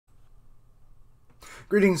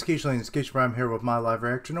Greetings, Keishlings. Keish Prime here with my live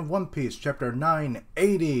reaction of One Piece, Chapter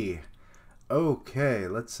 980. Okay,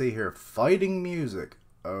 let's see here. Fighting music.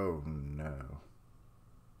 Oh, no.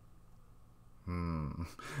 I'm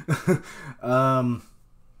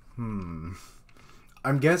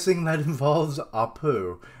guessing that involves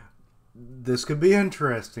Apu. This could be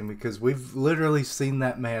interesting because we've literally seen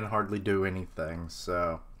that man hardly do anything,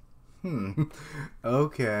 so...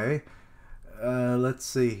 Okay. Let's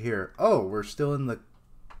see here. Oh, we're still in the...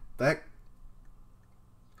 That...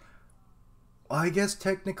 Well, I guess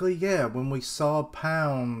technically, yeah. When we saw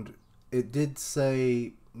Pound, it did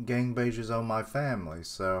say Gang Beiges owe my family,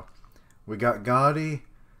 so... We got Gotti,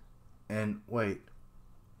 and wait.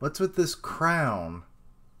 What's with this crown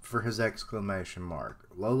for his exclamation mark?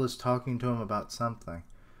 Lola's talking to him about something.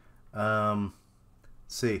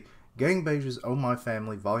 See. Gang Beiges owe my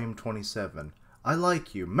family, volume 27. I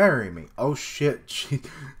like you. Marry me. Oh shit.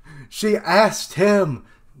 She asked him.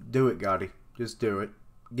 Do it, Gotti. Just do it.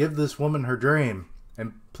 Give this woman her dream.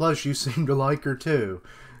 And plus you seem to like her too.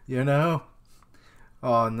 You know?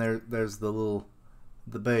 Oh, and there's the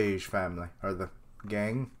Beige family. Or the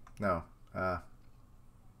gang? No. The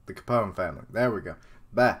Capone family. There we go.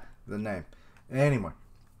 Bah. The name. Anyway.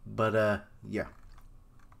 But, yeah.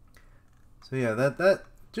 So yeah, that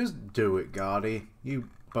just do it, Gotti. You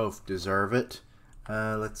both deserve it.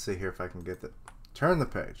 Let's see here if I can get that. Turn the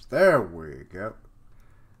page. There we go.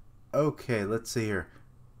 Okay, let's see here.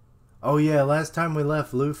 Oh yeah, last time we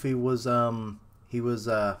left, Luffy was he was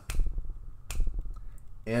in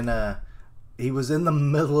the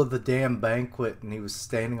middle of the damn banquet, and he was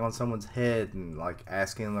standing on someone's head and like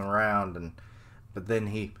asking them around, but then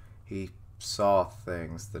he saw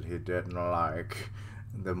things that he didn't like,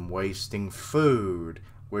 them wasting food.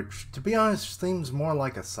 Which, to be honest, seems more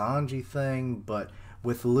like a Sanji thing, but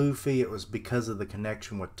with Luffy, it was because of the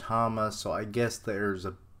connection with Tama, so I guess there's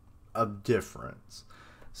a difference.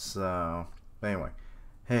 So, anyway.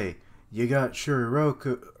 Hey, you got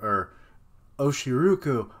Shuriroku, or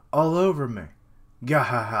Oshiruko all over me.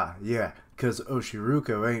 Gahaha, yeah, 'cause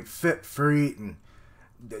Oshiruko ain't fit for eating.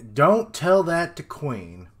 Don't tell that to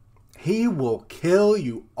Queen. He will kill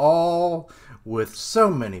you all with so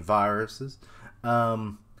many viruses.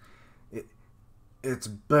 It's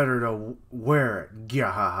better to wear it.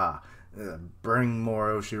 Gahaha. Bring more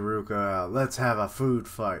Oshiruko out. Let's have a food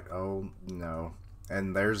fight. Oh, no.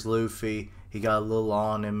 And there's Luffy. He got a little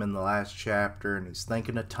on him in the last chapter, and he's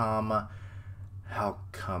thinking of Tama. How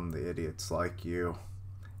come the idiots like you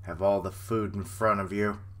have all the food in front of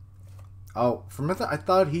you? Oh, I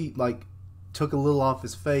thought he, like, took a little off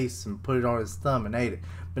his face and put it on his thumb and ate it.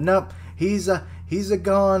 But nope, he's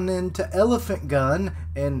gone into Elephant Gun,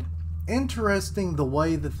 and interesting the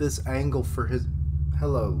way that this angle for his...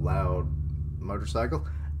 Hello, loud motorcycle.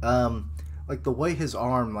 Like the way his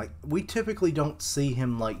arm, like, we typically don't see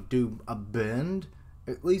him, like, do a bend.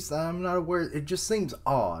 At least I'm not aware. It just seems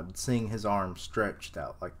odd seeing his arm stretched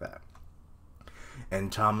out like that.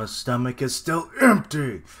 And Tama's stomach is still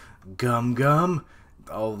empty. Gum gum.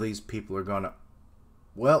 All these people are gonna...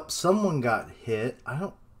 Well, someone got hit.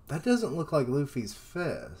 That doesn't look like Luffy's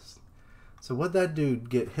fist. So what'd that dude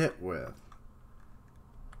get hit with?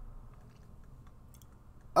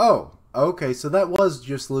 Oh, okay, so that was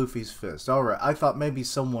just Luffy's fist. Alright, I thought maybe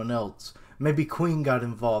someone else, maybe Queen got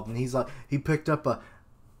involved, and he picked up a,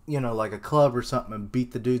 like a club or something and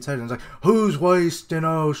beat the dude's head, and he's like, who's wasting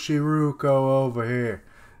Oshiruko over here?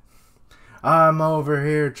 I'm over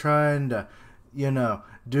here trying to,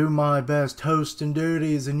 do my best hosting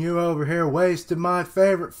duties, and you over here wasting my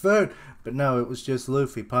favorite food. But no, it was just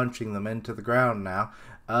Luffy punching them into the ground now.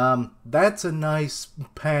 That's a nice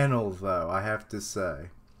panel, though, I have to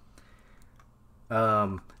say.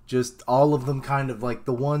 Just all of them kind of, like,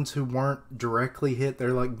 the ones who weren't directly hit,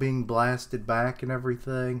 they're, like, being blasted back and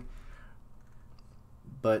everything.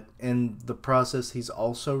 But in the process, he's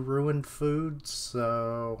also ruined food,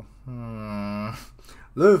 so...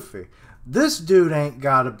 Luffy, this dude ain't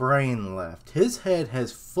got a brain left. His head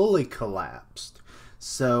has fully collapsed.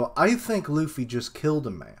 So, I think Luffy just killed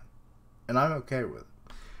a man. And I'm okay with it.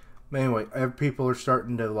 But anyway, people are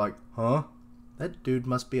starting to like, huh? That dude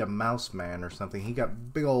must be a mouse man or something. He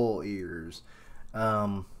got big ol' ears.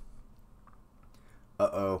 Uh-oh.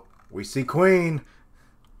 We see Queen.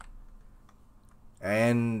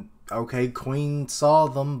 And, okay, Queen saw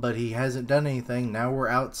them, but he hasn't done anything. Now we're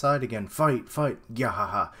outside again. Fight, fight.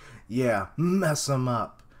 Yahaha. Yeah, mess them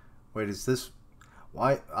up. Wait, is this...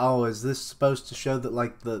 Why? Oh, is this supposed to show that,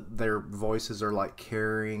 like, their voices are, like,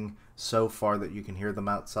 carrying so far that you can hear them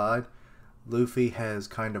outside? Luffy has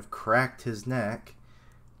kind of cracked his neck.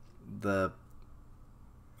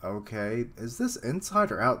 Okay, is this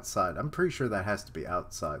inside or outside? I'm pretty sure that has to be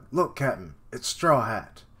outside. Look, Captain, it's Straw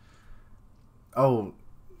Hat. Oh,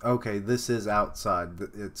 okay, this is outside.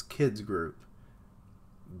 It's kids group.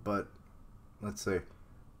 But, let's see.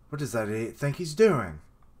 What does that idiot think he's doing?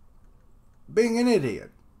 Being an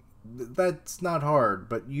idiot. That's not hard,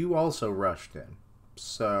 but you also rushed in.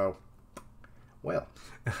 So, well,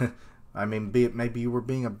 I mean, maybe you were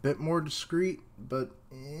being a bit more discreet, but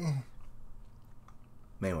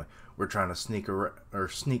Anyway, we're trying to sneak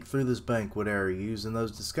through this banquet area using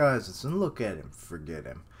those disguises, and look at him. Forget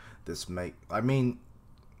him.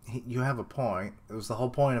 You have a point. It was the whole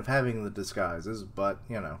point of having the disguises, but,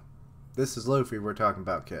 you know, this is Luffy we're talking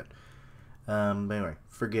about, kid. Anyway,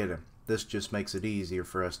 forget him. This just makes it easier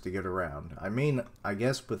for us to get around. I mean, I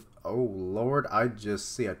guess with... Oh, Lord, I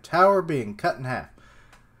just see a tower being cut in half.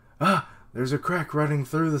 Ah, there's a crack running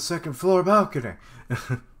through the second floor balcony.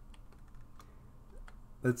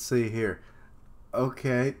 Let's see here.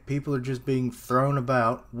 Okay, people are just being thrown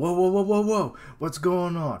about. Whoa, whoa, whoa, whoa, whoa. What's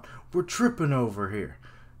going on? We're tripping over here.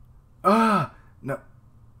 Ah! No.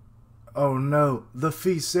 Oh, no. The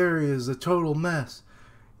feast area is a total mess.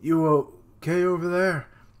 You okay over there?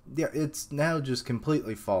 Yeah, it's now just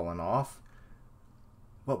completely fallen off.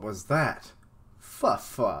 What was that?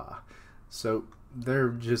 Fa-fa. So, they're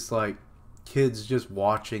just like kids just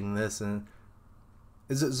watching this and...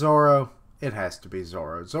 Is it Zoro? It has to be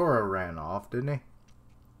Zoro. Zoro ran off, didn't he?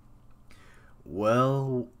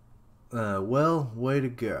 Well, way to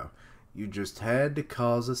go. You just had to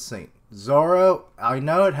cause a scene. Zoro, I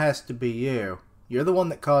know it has to be you. You're the one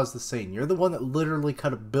that caused the scene. You're the one that literally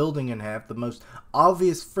cut a building in half. The most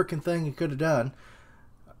obvious freaking thing you could have done.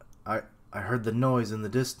 I heard the noise in the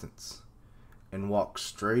distance and walked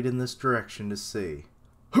straight in this direction to see.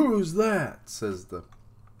 Who's that? Says the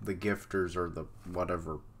gifters or the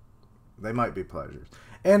whatever. They might be pleasures.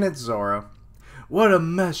 And it's Zoro. What a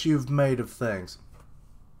mess you've made of things.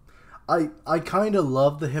 I kind of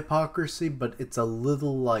love the hypocrisy, but it's a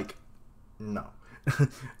little like, no.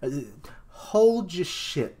 Hold your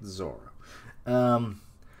shit, Zoro.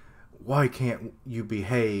 Why can't you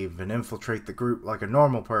behave and infiltrate the group like a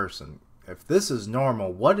normal person? If this is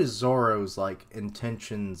normal, what is Zoro's, like,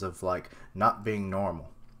 intentions of, like, not being normal?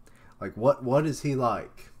 Like, what is he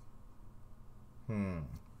like?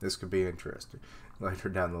 This could be interesting later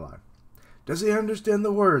down the line. Does he understand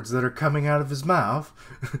the words that are coming out of his mouth?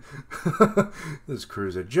 This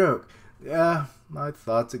crew's a joke. Yeah, my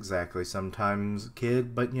thoughts exactly sometimes,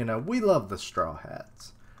 kid, but, you know, we love the Straw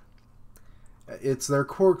Hats. It's their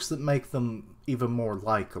quirks that make them even more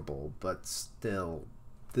likable, but still,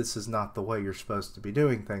 this is not the way you're supposed to be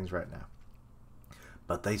doing things right now.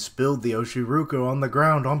 But they spilled the Oshiruko on the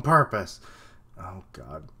ground on purpose. Oh,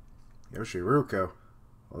 God. Oshiruko?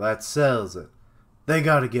 Well, that sells it. They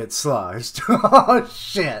gotta get sliced. Oh,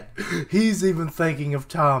 shit. He's even thinking of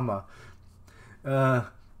Tama. Why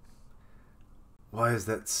is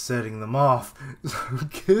that setting them off?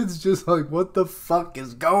 Kids just like, what the fuck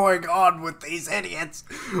is going on with these idiots?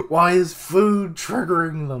 Why is food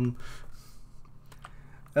triggering them?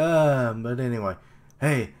 But anyway.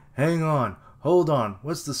 Hey, hang on. Hold on.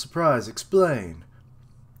 What's the surprise? Explain.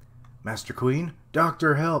 Master Queen?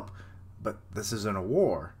 Doctor, help. But this isn't a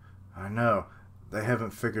war. I know. They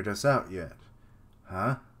haven't figured us out yet.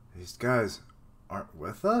 Huh? These guys aren't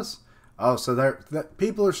with us? Oh, so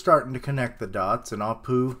people are starting to connect the dots, and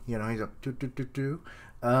Apu, you know, he's like, doo.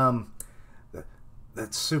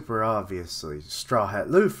 That's super obviously Straw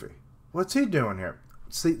Hat Luffy. What's he doing here?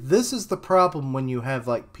 See, this is the problem when you have,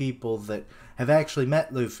 like, people that have actually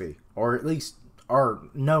met Luffy, or at least are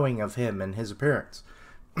knowing of him and his appearance,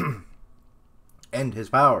 and his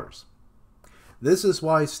powers. This is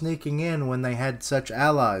why sneaking in when they had such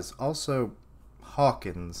allies. Also,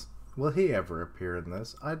 Hawkins. Will he ever appear in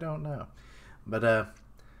this? I don't know. But,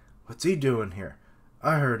 what's he doing here?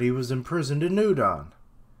 I heard he was imprisoned in Udon.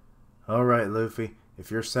 Alright, Luffy, if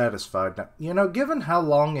you're satisfied now. You know, given how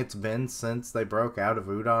long it's been since they broke out of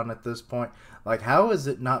Udon at this point, like, how has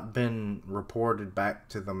it not been reported back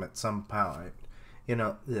to them at some point? You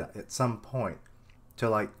know, yeah, at some point. To,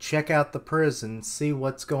 like, check out the prison, see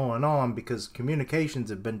what's going on, because communications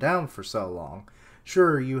have been down for so long.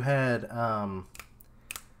 Sure, you had,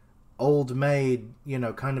 Old Maid, you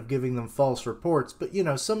know, kind of giving them false reports, but, you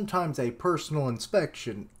know, sometimes a personal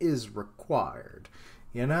inspection is required,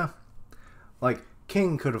 you know? Like,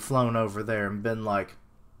 King could have flown over there and been like,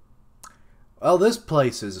 well, this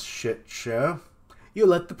place is a shit show. You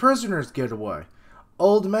let the prisoners get away.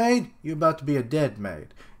 Old Maid, you about to be a dead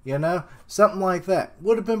maid. You know, something like that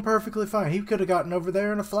would have been perfectly fine. He could have gotten over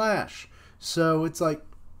there in a flash. So it's like,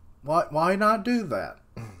 why not do that?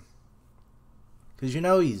 Because you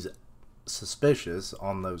know he's suspicious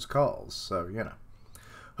on those calls. So, you know.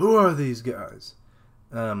 Who are these guys?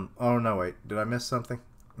 Oh no, wait. Did I miss something?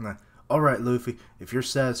 Nah. Alright, Luffy. If you're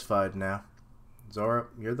satisfied now. Zoro,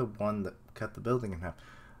 you're the one that cut the building in half.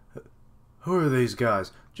 Who are these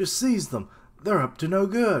guys? Just seize them. They're up to no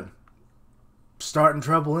good. Starting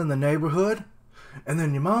trouble in the neighborhood? And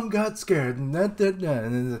then your mom got scared. And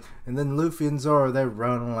then Luffy and Zoro, they're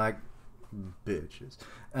running like bitches.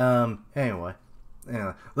 Anyway.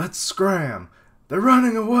 Let's scram. They're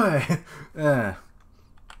running away.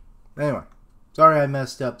 Anyway. Sorry I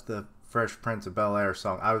messed up the Fresh Prince of Bel-Air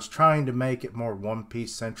song. I was trying to make it more One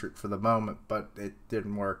Piece centric for the moment, but it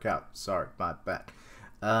didn't work out. Sorry, my bad.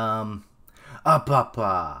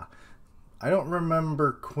 Papa. I don't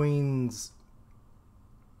remember Queen's...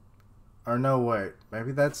 Or no, wait.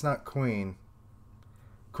 Maybe that's not Queen.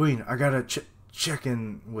 Queen, I gotta check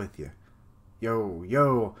in with you.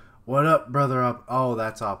 Yo. What up, brother? Up? Oh,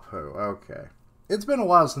 that's Apu. Okay. It's been a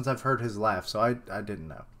while since I've heard his laugh, so I didn't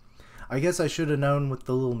know. I guess I should have known with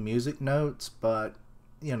the little music notes, but,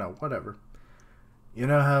 you know, whatever. You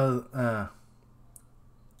know how,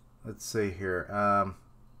 let's see here,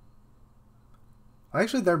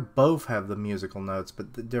 actually, they both have the musical notes,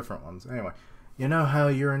 but the different ones. Anyway, you know how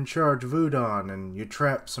you're in charge of Udon and you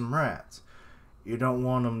trap some rats. You don't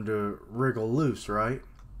want them to wriggle loose, right?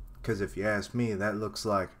 Because if you ask me, that looks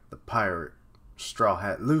like the pirate Straw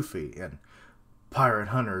Hat Luffy and pirate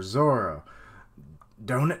hunter Zoro.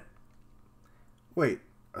 Don't it? Wait,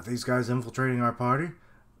 are these guys infiltrating our party?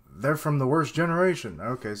 They're from the worst generation.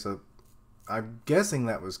 Okay, so I'm guessing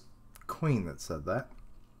that was Queen that said that.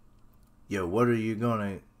 Yo, what are you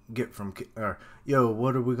gonna get from...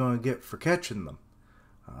 what are we gonna get for catching them?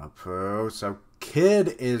 So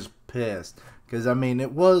Kid is pissed. Because, I mean,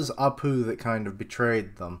 it was Apu that kind of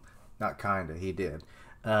betrayed them. Not kinda, he did.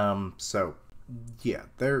 So, yeah,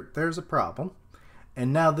 there's a problem.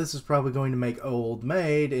 And now this is probably going to make Old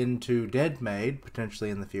Maid into Dead Maid, potentially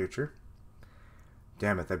in the future.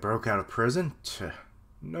 Damn it, they broke out of prison?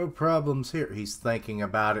 No problems here. He's thinking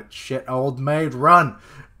about it. Shit, Old Maid, run!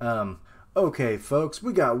 Okay, folks,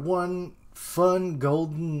 we got one fun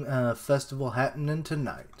golden festival happening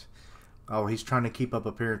tonight. Oh, he's trying to keep up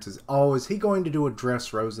appearances. Oh, is he going to do a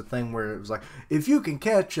Dressrosa thing where it was like, if you can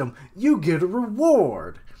catch him, you get a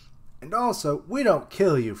reward? And also, we don't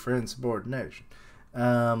kill you for insubordination.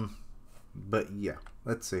 But yeah,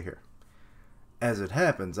 let's see here. As it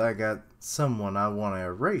happens, I got someone I want to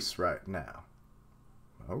erase right now.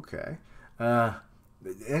 Okay.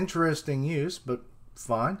 Interesting use, but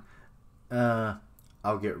fine. I'll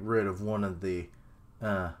get rid of one of the,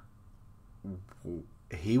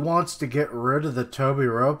 he wants to get rid of the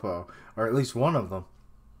Tobiropo, or at least one of them.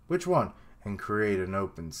 Which one? And create an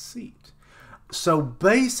open seat. So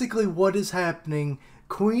basically what is happening,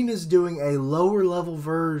 Queen is doing a lower level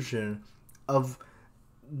version of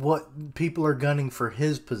what people are gunning for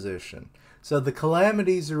his position. So the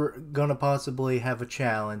Calamities are going to possibly have a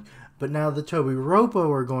challenge, but now the Tobiropo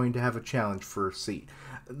are going to have a challenge for a seat.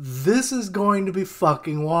 This is going to be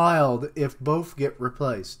fucking wild if both get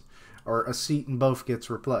replaced. Or a seat in both gets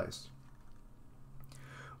replaced.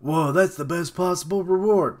 Whoa, that's the best possible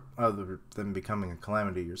reward. Other than becoming a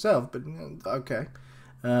Calamity yourself, but okay.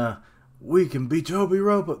 We can beat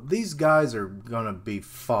Tobiropo. These guys are gonna be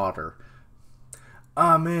fodder.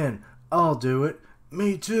 I'm in. I'll do it.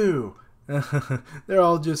 Me too. They're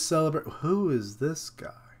all just celebrating. Who is this guy?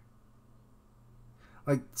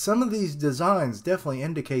 Like, some of these designs definitely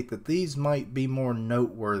indicate that these might be more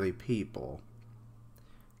noteworthy people.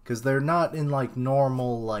 Because they're not in, like,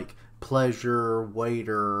 normal, like, pleasure,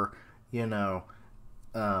 waiter, you know,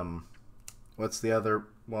 what's the other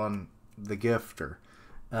one? The Gifter.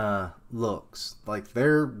 Looks. Like,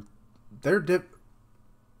 they're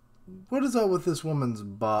what is up with this woman's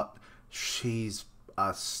butt? She's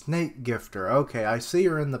a snake gifter. Okay, I see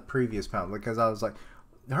her in the previous panel because I was like,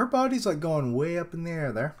 her body's like going way up in the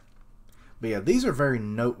air there. But yeah, these are very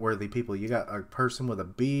noteworthy people. You got a person with a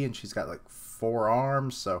bee and she's got like 4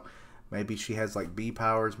 arms, so maybe she has like bee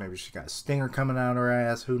powers. Maybe she got a stinger coming out of her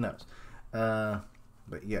ass. Who knows?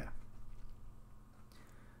 But yeah,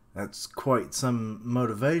 that's quite some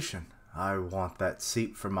motivation. I want that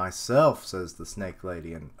seat for myself, says the snake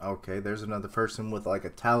lady. And okay, there's another person with like a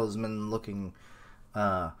talisman looking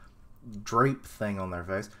drape thing on their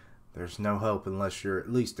face. There's no hope unless you're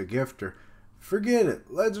at least a gifter. Forget it.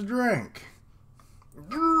 Let's drink.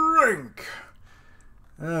 Drink!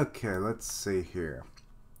 Okay, let's see here.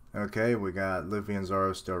 Okay, we got Luffy and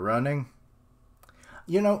Zoro still running.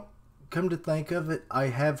 You know, come to think of it, I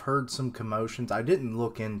have heard some commotions. I didn't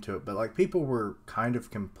look into it, but like people were kind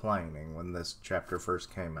of complaining when this chapter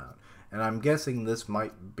first came out. And I'm guessing this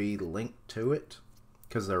might be linked to it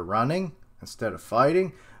because they're running instead of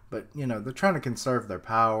fighting. But, you know, they're trying to conserve their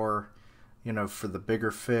power, you know, for the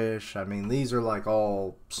bigger fish. I mean, these are like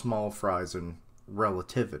all small fries in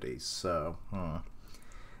relativity. So,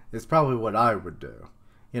 it's probably what I would do.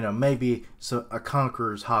 You know, maybe a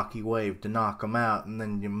Conqueror's hockey wave to knock them out and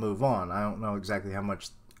then you move on. I don't know exactly how much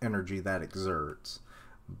energy that exerts.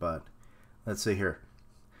 But, let's see here.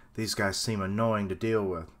 These guys seem annoying to deal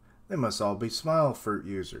with. They must all be smile fruit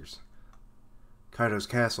users. Kaido's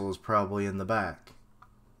castle is probably in the back.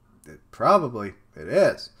 It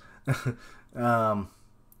is.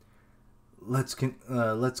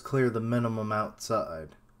 Let's clear the minimum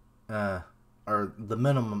outside. Or the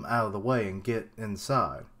minimum out of the way and get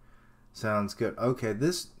inside. Sounds good. Okay,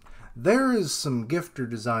 there is some gifter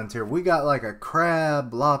designs here. We got like a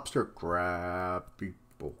crab, lobster, crab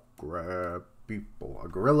people, a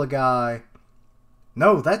gorilla guy.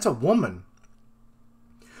 No, that's a woman.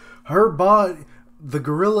 Her body, the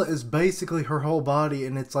gorilla is basically her whole body,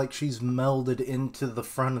 and it's like she's melded into the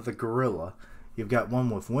front of the gorilla. You've got one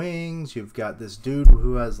with wings. You've got this dude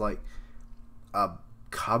who has like a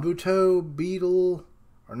kabuto beetle,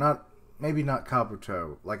 or not, maybe not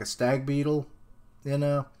kabuto, like a stag beetle, you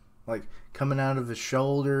know, like coming out of his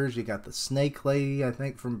shoulders. You got the snake lady, I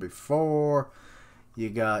think, from before. You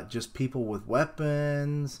got just people with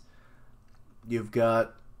weapons. You've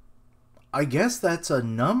got, I guess that's a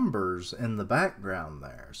numbers in the background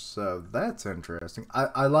there, so that's interesting.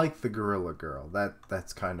 I like the gorilla girl.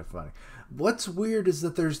 That's kind of funny. What's weird is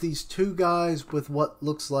that there's these two guys with what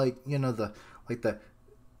looks like, you know, the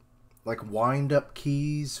wind up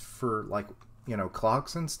keys for, like, you know,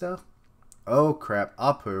 clocks and stuff. Oh crap,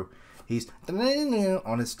 Apu, he's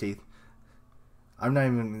on his teeth. I'm not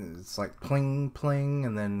even, it's like pling pling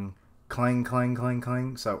and then clang clang clang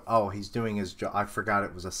clang. So, oh, he's doing his job. I forgot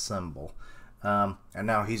it was a symbol. And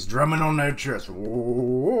now he's drumming on their chest.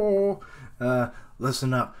 Whoa.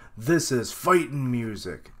 Listen up. This is fighting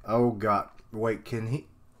music. Oh god. Wait, can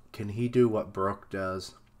he do what Brook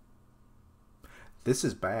does? This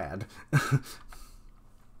is bad.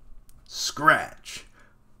 Scratch.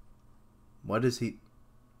 What is he?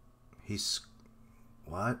 He's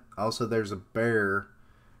what? Also, there's a bear.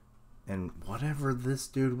 And whatever this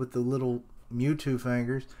dude with the little Mewtwo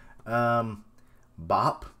fingers.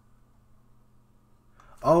 Bop.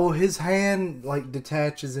 Oh, his hand, like,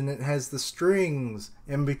 detaches and it has the strings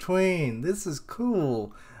in between. This is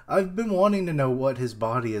cool. I've been wanting to know what his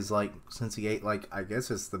body is like since he ate, like, I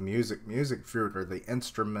guess it's the music fruit or the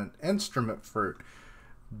instrument fruit.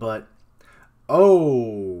 But,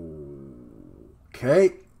 okay.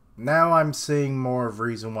 Now I'm seeing more of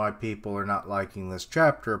reason why people are not liking this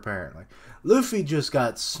chapter, apparently. Luffy just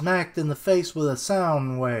got smacked in the face with a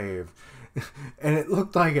sound wave. And it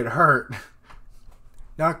looked like it hurt.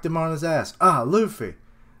 Knocked him on his ass. Ah, Luffy.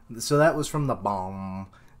 So that was from the bomb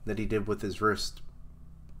that he did with his wrist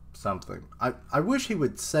something. I wish he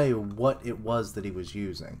would say what it was that he was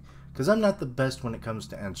using. Because I'm not the best when it comes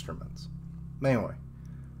to instruments. Anyway.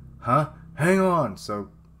 Huh? Hang on. So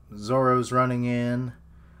Zoro's running in.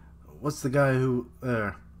 What's the guy who...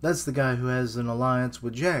 that's the guy who has an alliance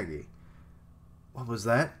with Jaggy. What was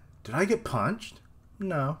that? Did I get punched?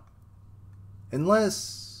 No.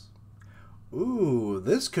 Unless... Ooh,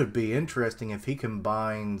 this could be interesting if he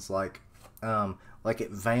combines, like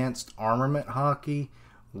advanced armament hockey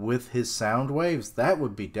with his sound waves. That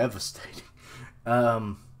would be devastating.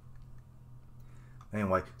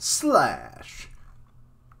 Anyway, slash.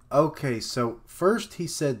 Okay, so first he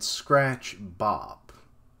said scratch bop,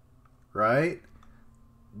 right?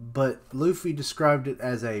 But Luffy described it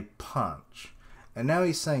as a punch. And now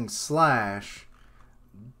he's saying slash,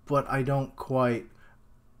 but I don't quite...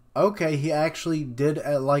 Okay, he actually did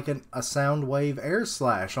a sound wave air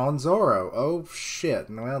slash on Zoro. Oh shit.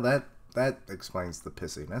 Well, that explains the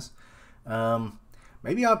pissiness.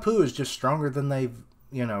 Maybe Apu is just stronger than they,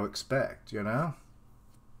 expect,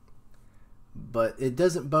 But it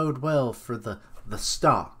doesn't bode well for the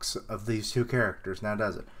stocks of these two characters, now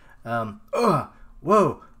does it?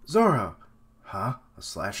 Whoa, Zoro. Huh? A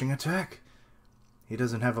slashing attack? He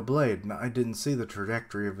doesn't have a blade. I didn't see the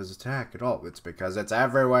trajectory of his attack at all. It's because it's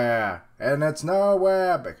everywhere. And it's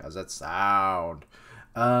nowhere because it's sound.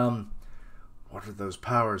 What are those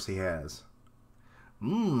powers he has?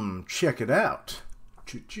 Check it out.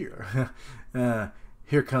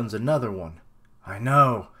 Here comes another one. I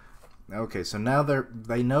know. Okay, so now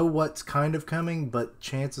they know what's kind of coming, but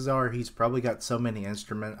chances are he's probably got so many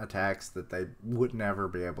instrument attacks that they would never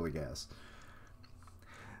be able to guess.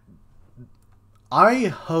 I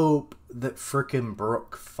hope that frickin'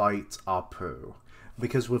 Brooke fights Apu.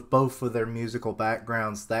 Because with both of their musical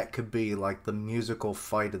backgrounds, that could be like the musical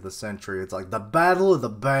fight of the century. It's like the battle of the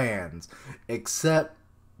bands. Except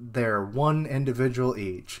they're one individual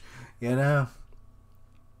each. You know?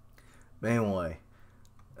 Anyway.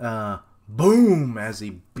 Boom! As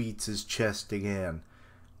he beats his chest again.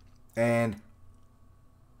 And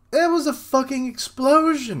it was a fucking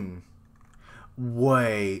explosion.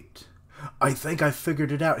 Wait. I think I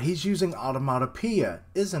figured it out. He's using automatopoeia,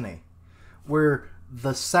 isn't he? Where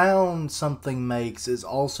the sound something makes is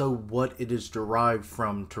also what it is derived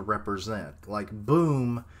from to represent. Like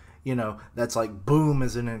boom, you know, that's like boom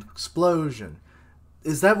as an explosion.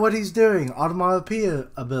 Is that what he's doing? Automatopoeia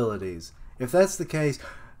abilities. If that's the case,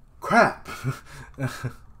 crap.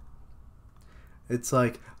 It's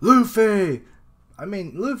like, Luffy! I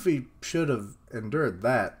mean, Luffy should have endured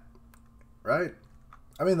that, right?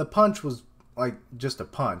 I mean, the punch was like just a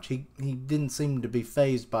punch. He didn't seem to be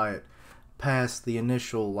fazed by it past the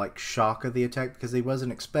initial like shock of the attack because he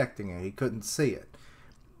wasn't expecting it. He couldn't see it.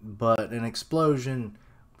 But an explosion,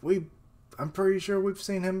 I'm pretty sure we've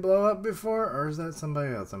seen him blow up before, or is that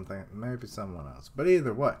somebody else? I'm thinking maybe someone else. But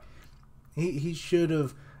either way, he should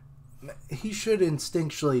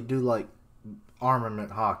instinctually do like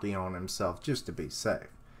armament hockey on himself just to be safe.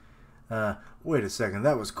 Wait a second,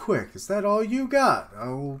 that was quick. Is that all you got?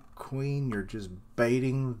 Oh, Queen, you're just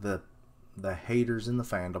baiting the haters in the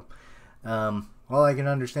fandom. Well, I can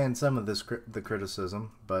understand some of the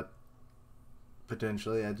criticism, but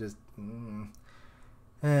potentially I just...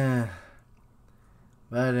 But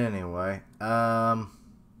anyway,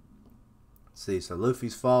 see, so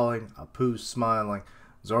Luffy's falling, Apu's smiling,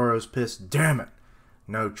 Zoro's pissed, damn it!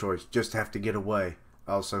 No choice, just have to get away.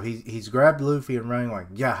 Also, he's grabbed Luffy and running like,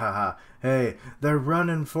 yeah, ha, ha, hey, they're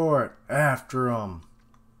running for it, after them.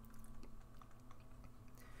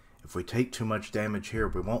 If we take too much damage here,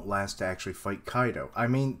 we won't last to actually fight Kaido. I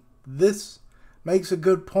mean, this makes a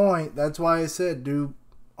good point. That's why I said do,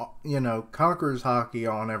 you know, Conqueror's hockey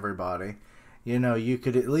on everybody. You know, you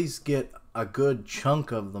could at least get a good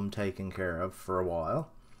chunk of them taken care of for a while.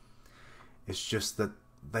 It's just that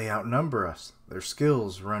they outnumber us. Their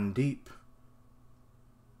skills run deep.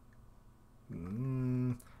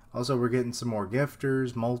 Also, we're getting some more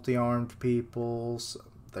gifters, multi-armed people. So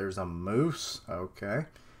there's a moose. Okay.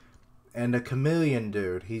 And a chameleon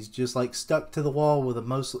dude. He's just like stuck to the wall with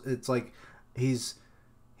it's like he's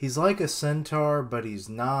like a centaur, but he's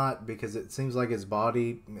not, because it seems like his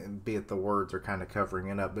body, be it the words are kind of covering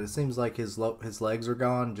it up, but it seems like his legs are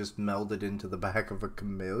gone, just melded into the back of a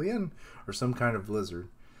chameleon or some kind of lizard.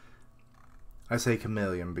 I say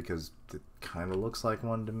chameleon because it kind of looks like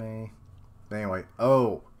one to me. But anyway,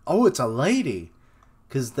 oh, it's a lady,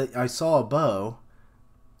 because I saw a bow,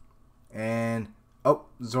 and oh,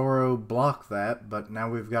 Zoro blocked that, but now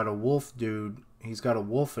we've got a wolf dude. He's got a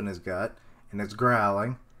wolf in his gut, and it's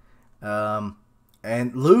growling.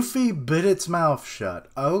 And Luffy bit its mouth shut.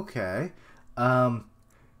 Okay. Yipe.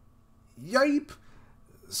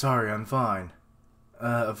 Sorry, I'm fine.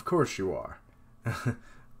 Of course you are.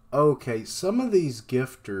 Okay, some of these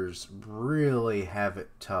gifters really have it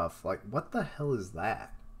tough. Like, what the hell is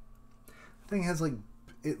that? The thing has, like,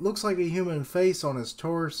 it looks like a human face on his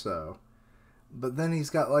torso. But then he's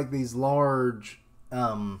got, like, these large,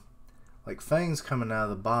 like, fangs coming out of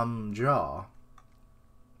the bottom jaw.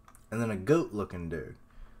 And then a goat-looking dude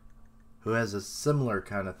who has a similar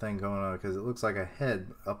kind of thing going on because it looks like a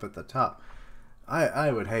head up at the top.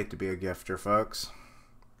 I would hate to be a gifter, folks.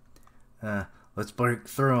 Let's break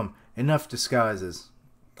through them. Enough disguises.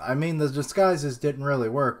 I mean, the disguises didn't really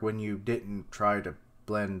work when you didn't try to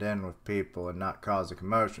blend in with people and not cause a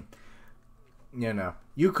commotion. You know,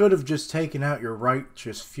 you could have just taken out your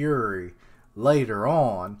righteous fury later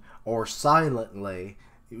on, or silently,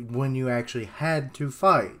 when you actually had to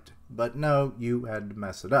fight. But no, you had to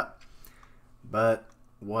mess it up. But,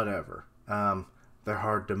 whatever. They're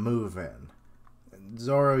hard to move in.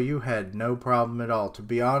 Zoro, you had no problem at all. To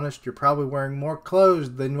be honest, you're probably wearing more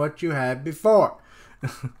clothes than what you had before.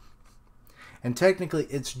 And technically,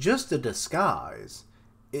 it's just a disguise.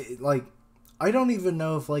 I don't even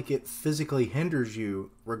know if, like, it physically hinders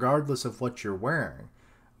you, regardless of what you're wearing.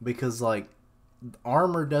 Because, like,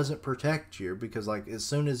 armor doesn't protect you, because, like, as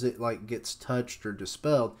soon as it, like, gets touched or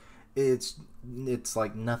dispelled, it's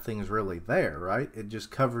like nothing's really there, right? It just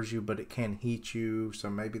covers you, but it can heat you, so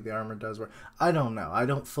maybe the armor does work. I don't know. I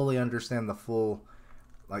don't fully understand the full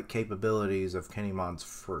like capabilities of Kinemon's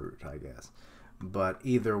fruit, I guess. But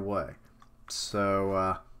either way,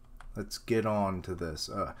 so let's get on to this.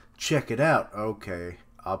 Check it out. Okay,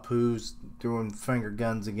 Apu's doing finger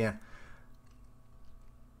guns again.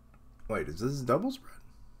 Wait, is this a double spread?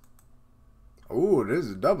 Oh, this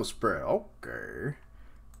is a double spread. Okay.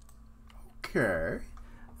 Okay.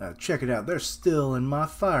 Check it out. They're still in my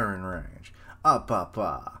firing range.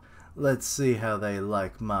 Papa. Let's see how they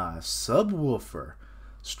like my subwoofer.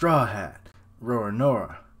 Straw Hat.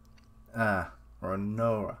 Roranora.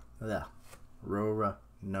 Roranora. Yeah. Rora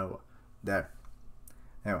Noah. There.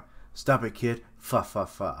 Anyway, stop it, kid. Fa fa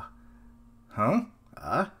fa. Huh?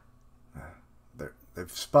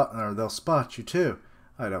 They'll spot you too.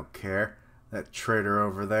 I don't care. That traitor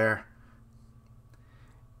over there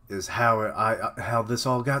is how this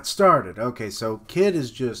all got started. Okay, so Kid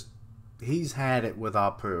is just, he's had it with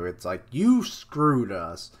Apu. It's like, you screwed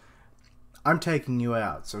us. I'm taking you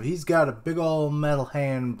out. So he's got a big old metal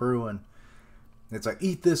hand brewing. It's like,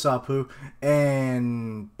 eat this, Apu.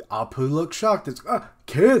 And Apu looks shocked. It's,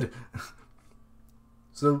 Kid!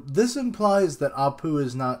 So this implies that Apu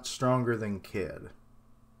is not stronger than Kid.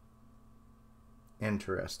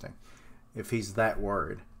 Interesting. If he's that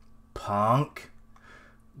worried. Punk.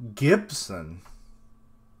 Gibson.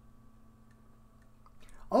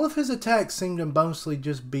 All of his attacks seem to mostly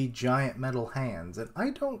just be giant metal hands, and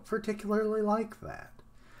I don't particularly like that.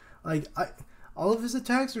 Like, all of his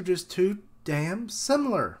attacks are just too damn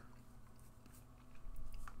similar.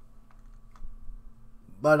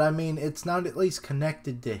 But, I mean, it's not at least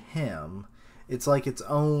connected to him. It's like its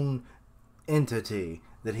own entity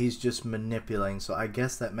that he's just manipulating, so I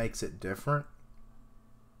guess that makes it different.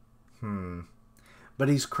 But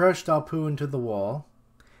he's crushed Apu into the wall,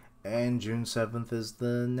 and June 7th is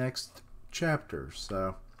the next chapter,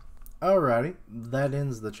 so... Alrighty, that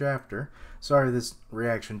ends the chapter. Sorry this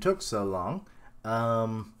reaction took so long.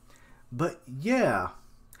 But yeah,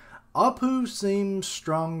 Apu seems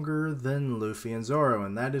stronger than Luffy and Zoro,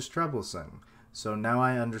 and that is troublesome. So now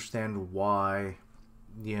I understand why,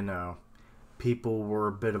 you know, people were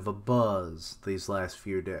a bit of a buzz these last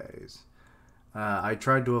few days. I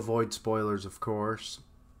tried to avoid spoilers, of course,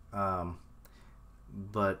 but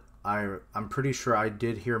I'm pretty sure I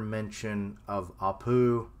did hear mention of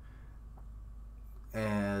Apu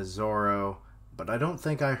and Zoro, but I don't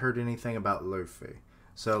think I heard anything about Luffy.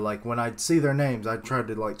 So, like, when I'd see their names, I tried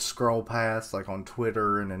to, like, scroll past, like, on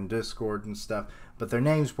Twitter and in Discord and stuff, but their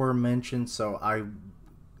names were mentioned, so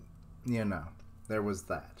you know, there was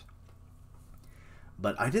that.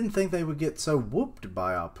 But I didn't think they would get so whooped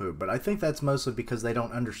by Apu, but I think that's mostly because they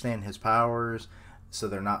don't understand his powers, so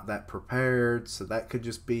they're not that prepared, so that could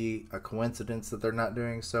just be a coincidence that they're not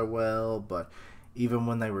doing so well. But even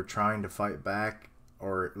when they were trying to fight back,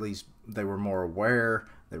 or at least they were more aware,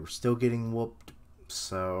 they were still getting whooped,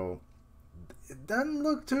 so it doesn't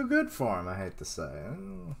look too good for him, I hate to say.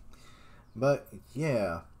 But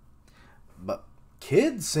yeah, but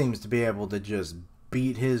Kid seems to be able to just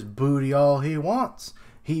beat his booty all he wants.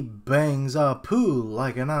 He bangs Apu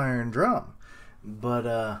like an iron drum. But,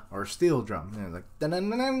 or steel drum. You know, like,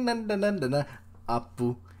 da-da-da-da-da-da-da-da,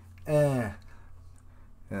 Apu,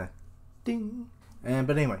 ding.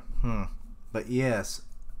 But anyway, But yes,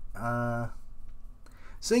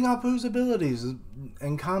 seeing Apu's abilities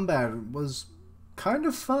in combat was kind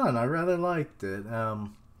of fun. I rather liked it.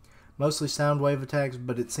 Mostly sound wave attacks,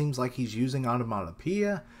 but it seems like he's using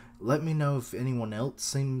onomatopoeia. Let me know if anyone else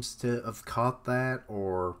seems to have caught that,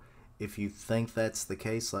 or if you think that's the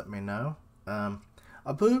case, let me know.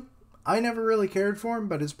 Apu, I never really cared for him,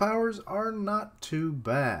 but his powers are not too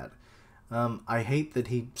bad. I hate that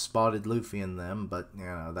he spotted Luffy in them, but, you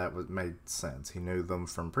know, that made sense. He knew them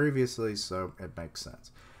from previously, so it makes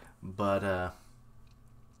sense. But, I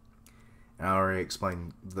already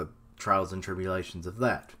explained the trials and tribulations of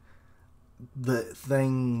that. The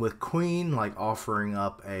thing with Queen, like offering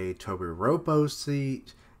up a Tobiropo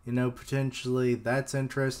seat, you know, potentially, that's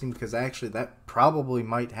interesting, because actually that probably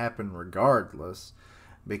might happen regardless,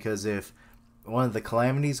 because if one of the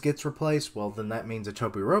Calamities gets replaced, well, then that means a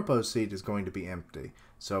Tobiropo seat is going to be empty.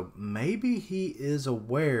 So maybe he is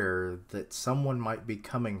aware that someone might be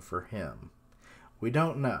coming for him. We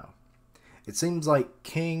don't know. It seems like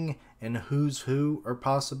King and Who's Who are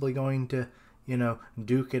possibly going to, you know,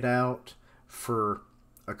 duke it out for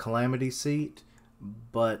a Calamity seat,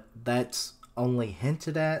 but that's only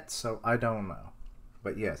hinted at, so I don't know.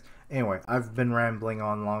 But yes, anyway, I've been rambling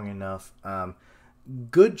on long enough.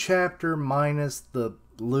 Good chapter minus the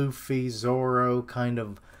Luffy Zoro kind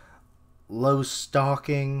of low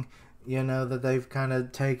stocking, you know, that they've kind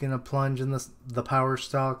of taken a plunge in the power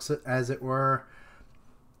stocks, as it were.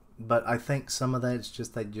 but I think some of that is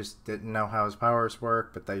just they just didn't know how his powers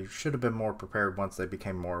work, but they should have been more prepared once they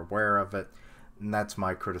became more aware of it, and that's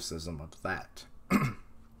my criticism of that.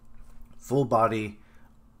 Full body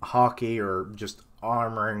hockey or just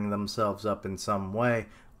armoring themselves up in some way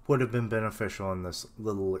would have been beneficial in this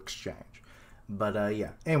little exchange. But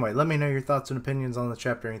yeah, anyway, let me know your thoughts and opinions on the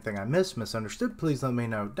chapter. Anything I missed, misunderstood, please let me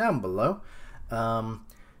know down below.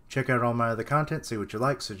 Check out all my other content, see what you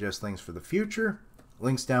like, suggest things for the future.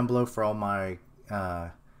 Links down below for all my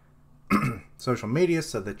social media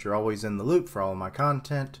so that you're always in the loop for all of my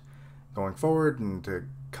content going forward and to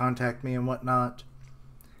contact me and whatnot.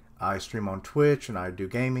 I stream on Twitch and I do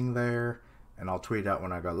gaming there, and I'll tweet out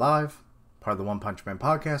when I go live. Part of the One Punch Man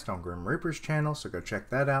podcast on Grim Reaper's channel, so go check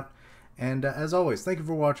that out. And as always, thank you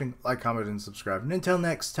for watching. Like, comment, and subscribe. And until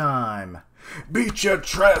next time, beat your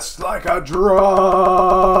chest like a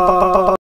drum!